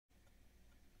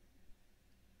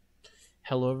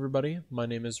Hello everybody, my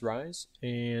name is Rise,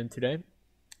 and today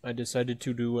I decided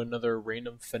to do another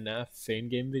random FNAF fan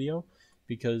game video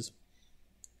because,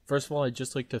 first of all, I'd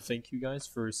just like to thank you guys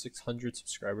for 600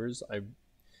 subscribers. I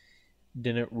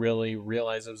didn't really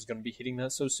realize I was going to be hitting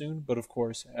that so soon, but of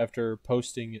course, after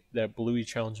posting that Bluey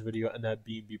Challenge video and that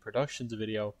B&B Productions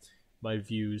video, my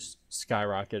views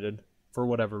skyrocketed for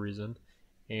whatever reason,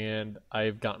 and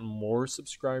I've gotten more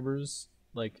subscribers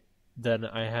than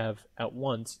I have at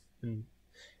once in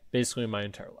basically my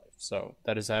entire life. So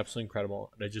that is absolutely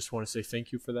incredible, and I just want to say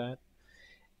thank you for that.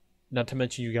 Not to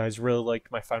mention, you guys really liked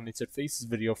my Five Nights at Faces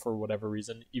video for whatever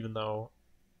reason, even though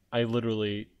I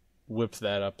literally whipped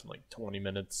that up in like 20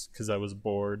 minutes because I was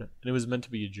bored, and it was meant to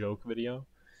be a joke video.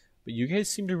 But you guys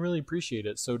seem to really appreciate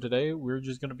it. So today we're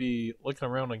just going to be looking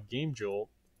around on Game Jolt,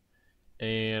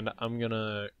 and I'm going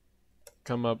to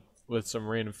come up with some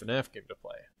random FNAF game to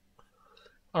play.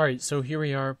 Alright, so here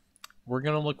we are. We're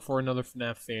going to look for another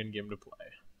FNAF fan game to play.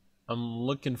 I'm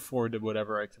looking forward to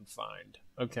whatever I can find.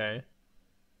 Okay.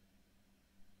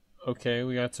 Okay,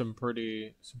 we got some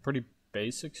pretty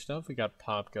basic stuff. We got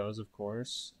Pop Goes, of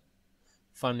course.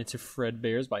 Five Nights at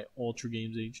Fredbear's by Ultra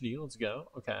Games HD. Let's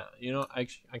go. Okay, you know, I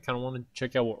kind of want to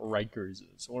check out what Rikers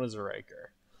is. What is a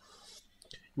Riker?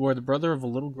 You are the brother of a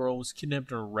little girl who was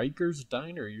kidnapped in a Riker's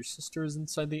diner. Your sister is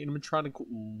inside the animatronic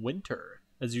Winter.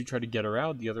 As you try to get her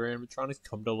out, the other animatronics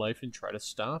come to life and try to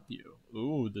stop you.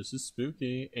 Ooh, this is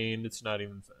spooky, and it's not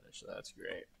even finished. That's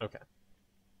great. Okay.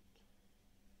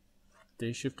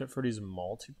 Day Shift at Freddy's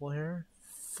multiplayer?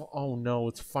 Oh no,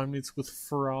 it's 5 Minutes with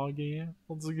Froggy.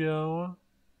 Let's go.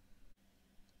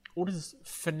 What is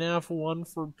FNAF 1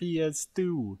 for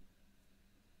PS2?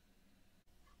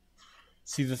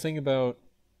 See, the thing about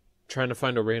trying to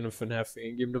find a random FNAF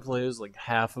fan game to play is like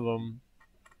half of them,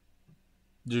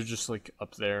 they're just like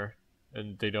up there,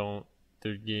 and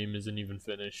their game isn't even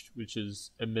finished, which is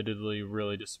admittedly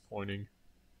really disappointing.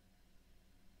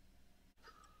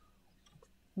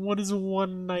 What is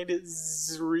One Night at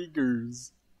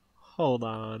Zriger's? Hold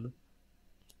on.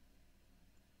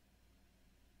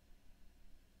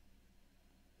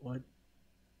 What?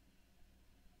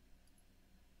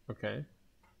 Okay.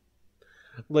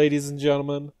 Ladies and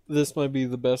gentlemen, this might be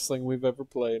the best thing we've ever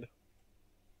played.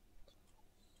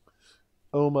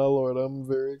 Oh my lord, I'm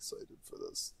very excited for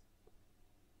this.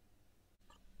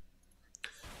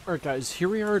 Alright guys, here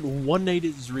we are at One Night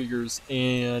at Zriger's,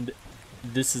 and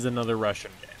this is another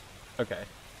Russian game. Okay,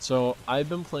 so I've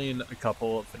been playing a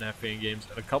couple of FNAF fan games,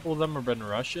 and a couple of them have been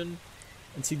Russian.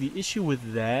 And see, the issue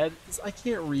with that is I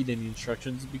can't read any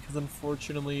instructions because,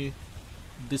 unfortunately,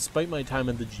 despite my time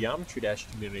in the Geometry Dash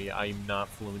community, I am not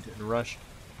fluent in Russian.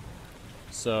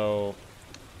 So,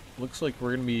 looks like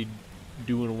we're going to be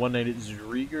doing One Night at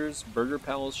Zriger's Burger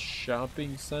Palace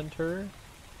Shopping Center.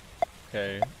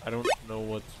 Okay, I don't know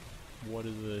what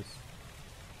is this?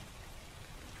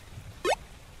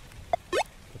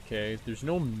 Okay, there's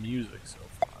no music so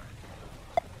far.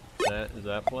 Is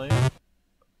that playing?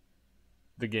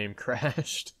 The game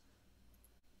crashed.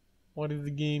 Why did the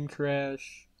game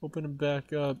crash? Open it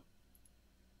back up.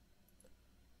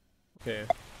 Okay.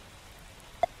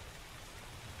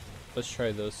 Let's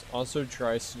try this. Also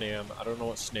try Snam. I don't know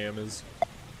what Snam is.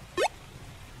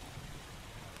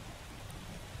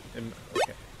 And,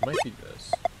 okay, it might be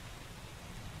this.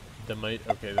 That might,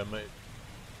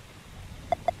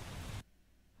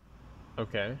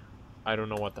 okay, I don't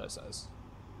know what that says.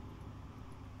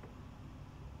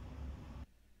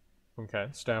 Okay,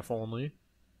 staff only.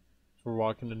 So we're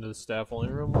walking into the staff only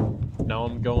room. Now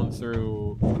I'm going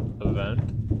through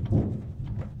event.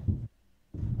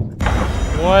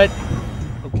 What?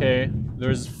 Okay,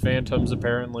 there's phantoms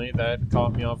apparently. That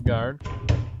caught me off guard.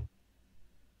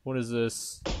 What is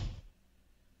this?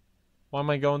 Why am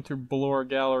I going through Bloor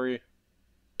Gallery?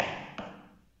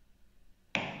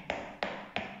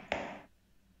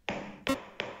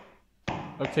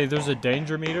 Okay, there's a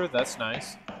danger meter. That's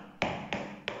nice.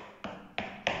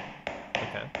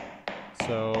 Okay.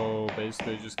 So,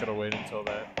 basically just gotta wait until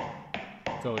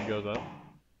it goes up.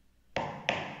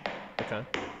 Okay.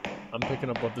 I'm picking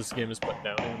up what this game is putting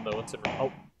down, even though it's in...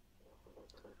 Oh!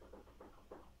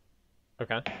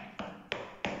 Okay.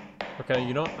 Okay,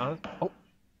 you know what? Oh!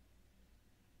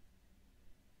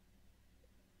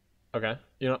 Okay.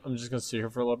 You know, I'm just gonna sit here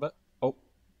for a little bit. Oh.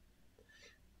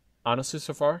 Honestly,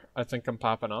 so far, I think I'm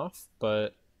popping off,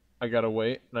 but I gotta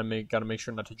wait, and I gotta make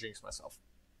sure not to jinx myself.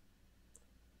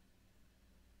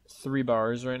 3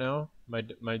 bars right now.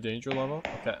 My danger level.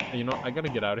 Okay, you know, I gotta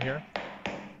get out of here.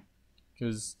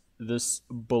 Because this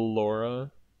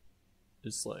Ballora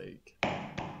is like...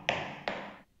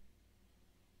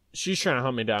 She's trying to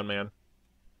hunt me down, man.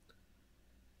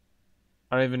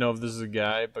 I don't even know if this is a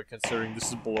guy, but considering this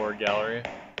is below gallery.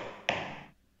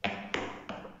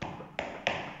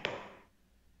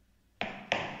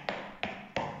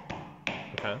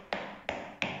 Okay.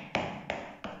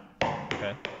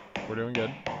 Okay. We're doing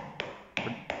good.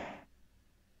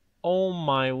 Oh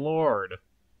my lord.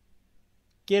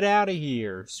 Get out of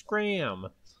here. Scram.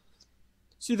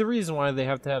 See, the reason why they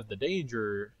have to have the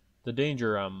danger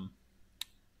thingy,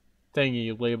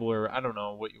 labeler, I don't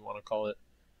know what you want to call it.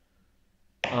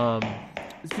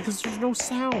 It's because there's no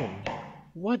sound.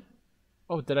 What?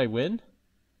 Oh, did I win?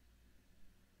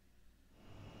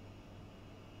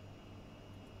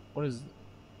 What is...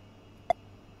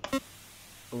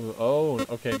 Oh,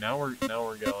 okay, now we're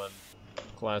going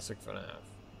classic FNAF.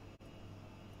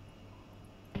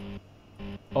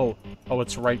 Oh,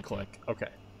 it's right click. Okay.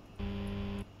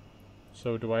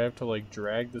 So do I have to like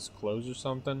drag this close or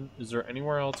something? Is there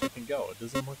anywhere else I can go? It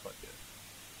doesn't look like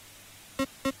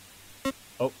it.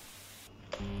 Oh.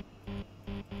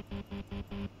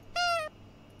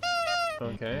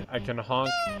 Okay, I can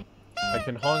honk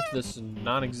this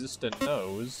non-existent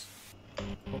nose.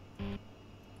 Oh.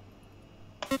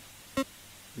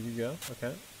 Here you go.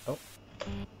 Okay. Oh.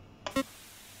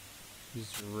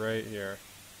 He's right here.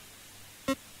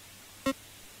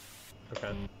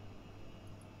 Okay.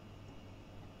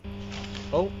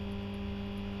 Oh!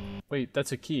 Wait,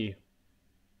 that's a key.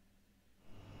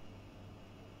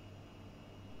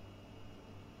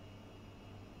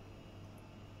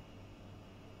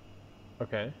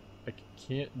 Okay. I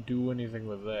can't do anything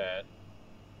with that.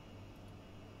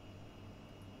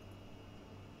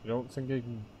 I don't think I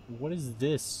can... What is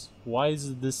this? Why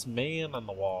is this man on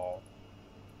the wall?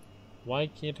 Why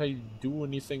can't I do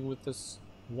anything with this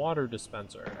water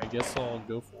dispenser? I guess I'll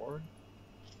go forward.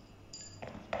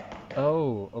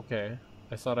 Oh, okay.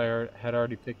 I thought I had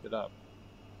already picked it up.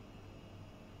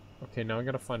 Okay, now I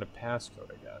gotta find a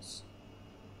passcode, I guess.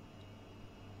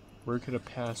 Where could a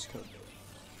passcode be?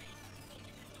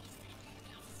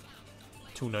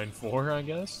 294, I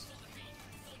guess?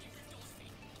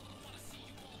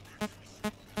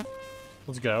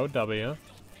 Let's go, W.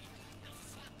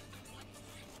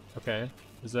 Okay,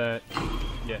 is that...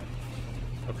 Yeah.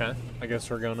 Okay, I guess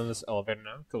we're going in this elevator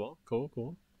now. Cool, cool,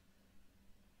 cool.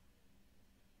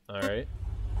 Alright.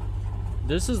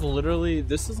 This is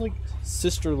like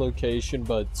sister location,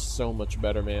 but so much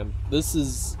better, man. This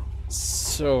is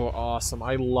so awesome.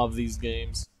 I love these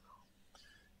games.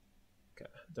 Okay,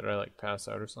 did I like pass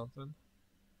out or something?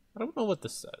 I don't know what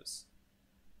this says.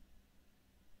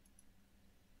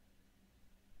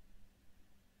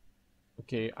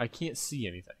 Okay, I can't see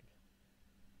anything.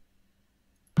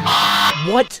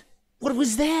 What? What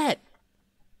was that?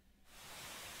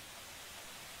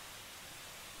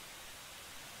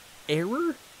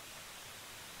 Error?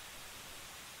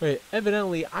 Wait,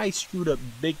 evidently I screwed up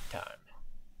big time.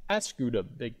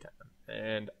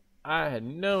 And I had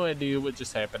no idea what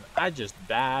just happened. I just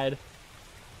died.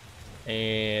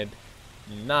 And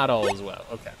not all is well.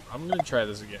 Okay, I'm gonna try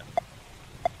this again.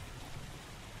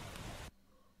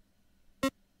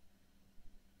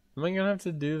 Am I gonna have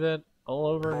to do that all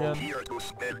over again? Here to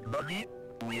spend money,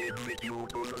 we invite you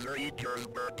to the Zriger's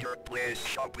Burger Place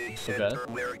shopping Okay. center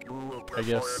where you will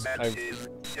perform matches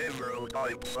several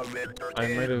types of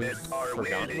entertainment are forgotten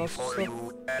waiting about for stuff.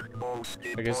 you, and most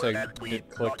I guess I importantly,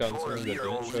 clicked on something that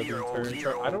didn't show the entire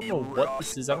intro. I don't know what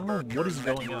this is. I don't know what is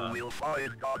going on.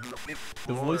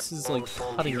 The voice is like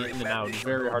cutting in and out. It's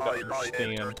very hard to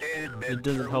understand. It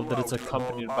doesn't help that it's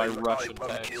accompanied by Russian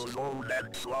text.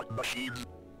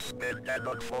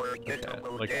 Okay,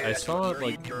 like I saw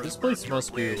like this place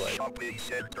must be like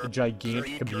a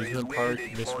gigantic amusement park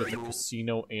mixed with a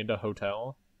casino and a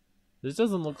hotel. This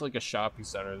doesn't look like a shopping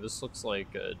center. This looks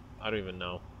like a, I don't even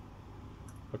know.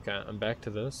 Okay, I'm back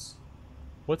to this.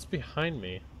 What's behind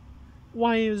me?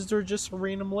 Why is there just a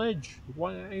random ledge?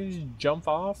 Why don't I just jump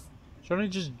off? Shouldn't I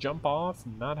just jump off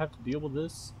and not have to deal with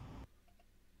this?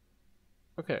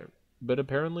 Okay, but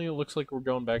apparently it looks like we're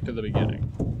going back to the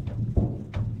beginning.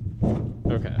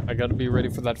 Okay, I gotta be ready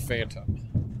for that phantom.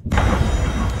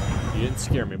 You didn't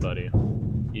scare me, buddy.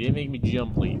 You didn't make me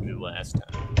jump like you did last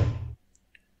time.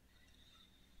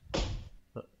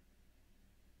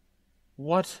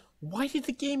 What? Why did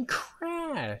the game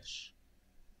crash?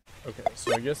 Okay,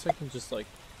 so I guess I can just like...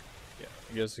 Yeah,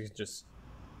 I guess I can just...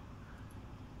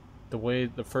 The way,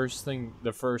 the first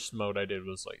mode I did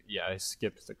was like, yeah, I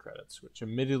skipped the credits, which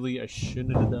admittedly I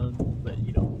shouldn't have done, but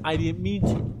you know, I didn't mean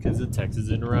to, because the text is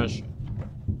in Russian.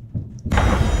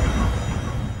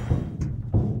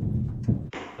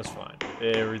 That's fine.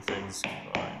 Everything's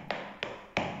fine.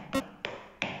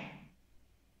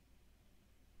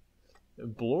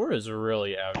 Blur is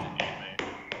really out to get me.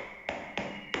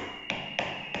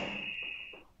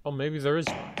 Oh, maybe there is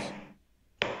bugs.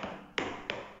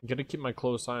 I'm gonna keep my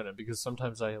close eye on it because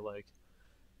sometimes I like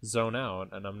zone out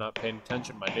and I'm not paying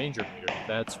attention to my danger meter.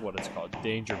 That's what it's called,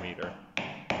 danger meter.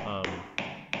 Um,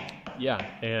 yeah,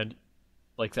 and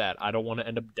like that, I don't want to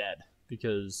end up dead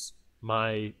because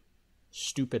my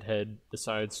stupid head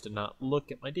decides to not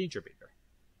look at my danger meter.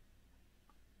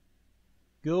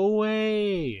 Go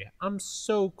away! I'm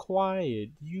so quiet.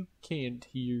 You can't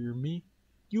hear me.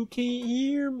 You can't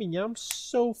hear me. I'm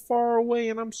so far away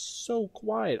and I'm so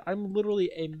quiet. I'm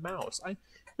literally a mouse.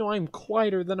 I'm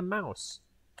quieter than a mouse.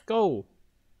 Go.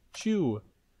 Chew.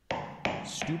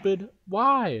 Stupid.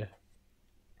 Why?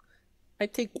 I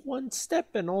take one step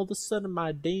and all of a sudden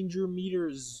my danger meter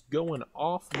is going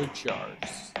off the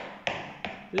charts.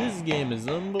 This game is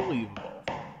unbelievable.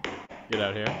 Get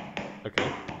out here.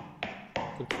 Okay.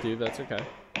 Dude, that's okay.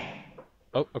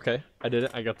 Oh, okay. I did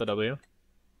it. I got the W.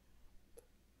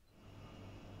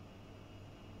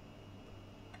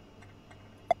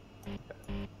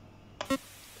 Okay.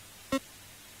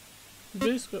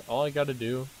 Basically, all I gotta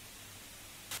do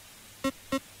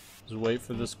is wait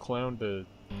for this clown to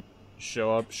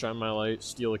show up, shine my light,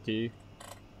 steal a key.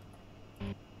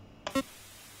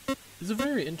 It's a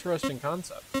very interesting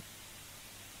concept.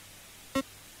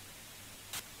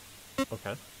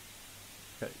 Okay.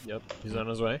 Okay, yep, he's on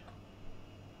his way.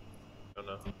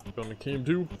 Gonna came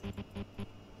too.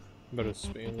 Better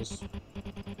spam this.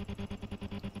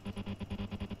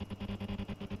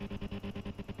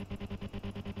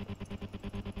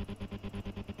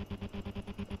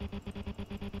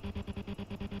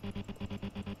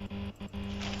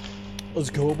 Let's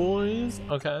go, boys.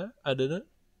 Okay, I did it.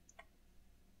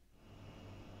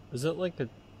 Is it like a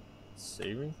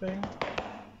saving thing?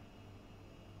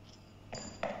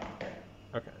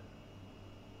 Okay.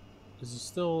 Is it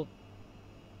still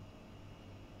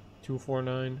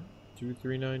 249,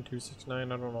 239,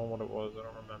 269? I don't know what it was. I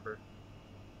don't remember.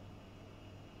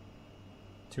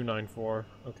 294.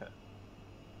 Okay.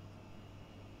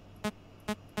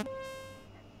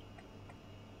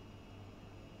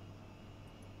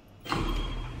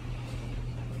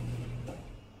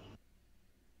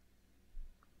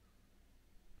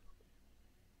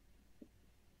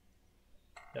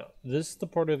 Now, this is the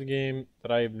part of the game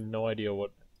that I have no idea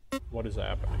what is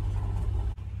happening.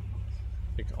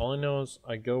 Like, all I know is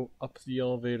I go up the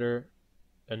elevator,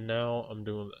 and now I'm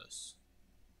doing this.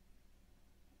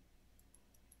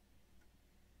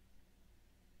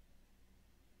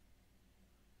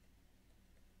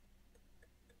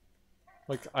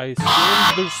 Like, I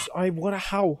stand there's,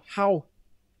 how?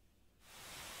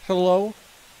 Hello?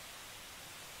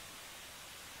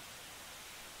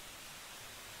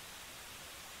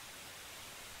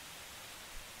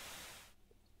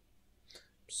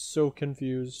 So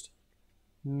confused.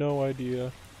 No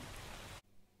idea.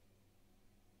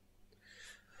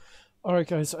 Alright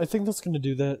guys, I think that's gonna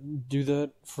do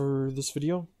that for this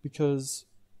video, because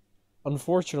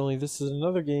unfortunately this is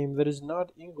another game that is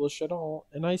not English at all,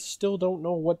 and I still don't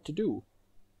know what to do.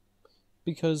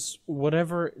 Because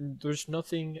there's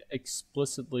nothing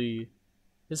explicitly,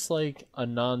 it's like a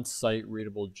non-site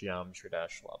readable Geometry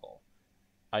Dash level.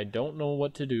 I don't know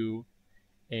what to do,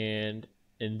 and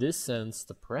in this sense,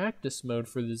 the practice mode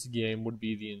for this game would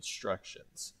be the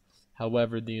instructions.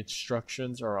 However, the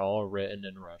instructions are all written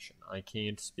in Russian. I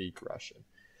can't speak Russian.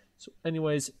 So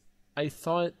anyways, I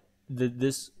thought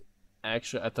that I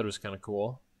thought it was kind of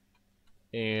cool.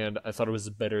 And I thought it was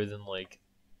better than like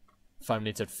Five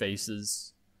Nights at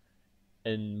Faces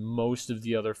and most of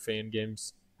the other fan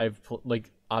games I've played, like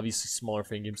obviously smaller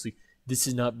fan games. Like, this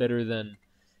is not better than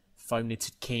Five Nights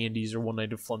at Candies or One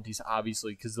Night at Flunkies,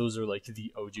 obviously, because those are like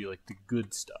the OG, like the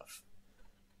good stuff.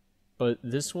 But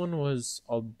this one was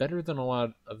better than a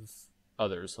lot of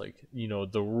others, like, you know,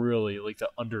 the really, like the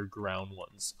underground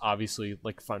ones. Obviously,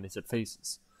 like Five Nights at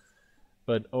Faces.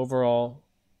 But overall,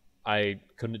 I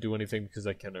couldn't do anything because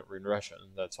I couldn't read Russian.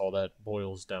 That's all that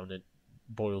boils down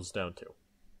to.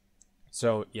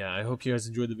 So yeah, I hope you guys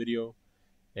enjoyed the video.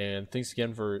 And thanks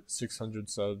again for 600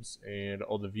 subs and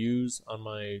all the views on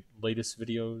my latest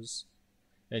videos.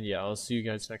 And yeah, I'll see you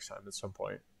guys next time at some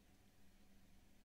point.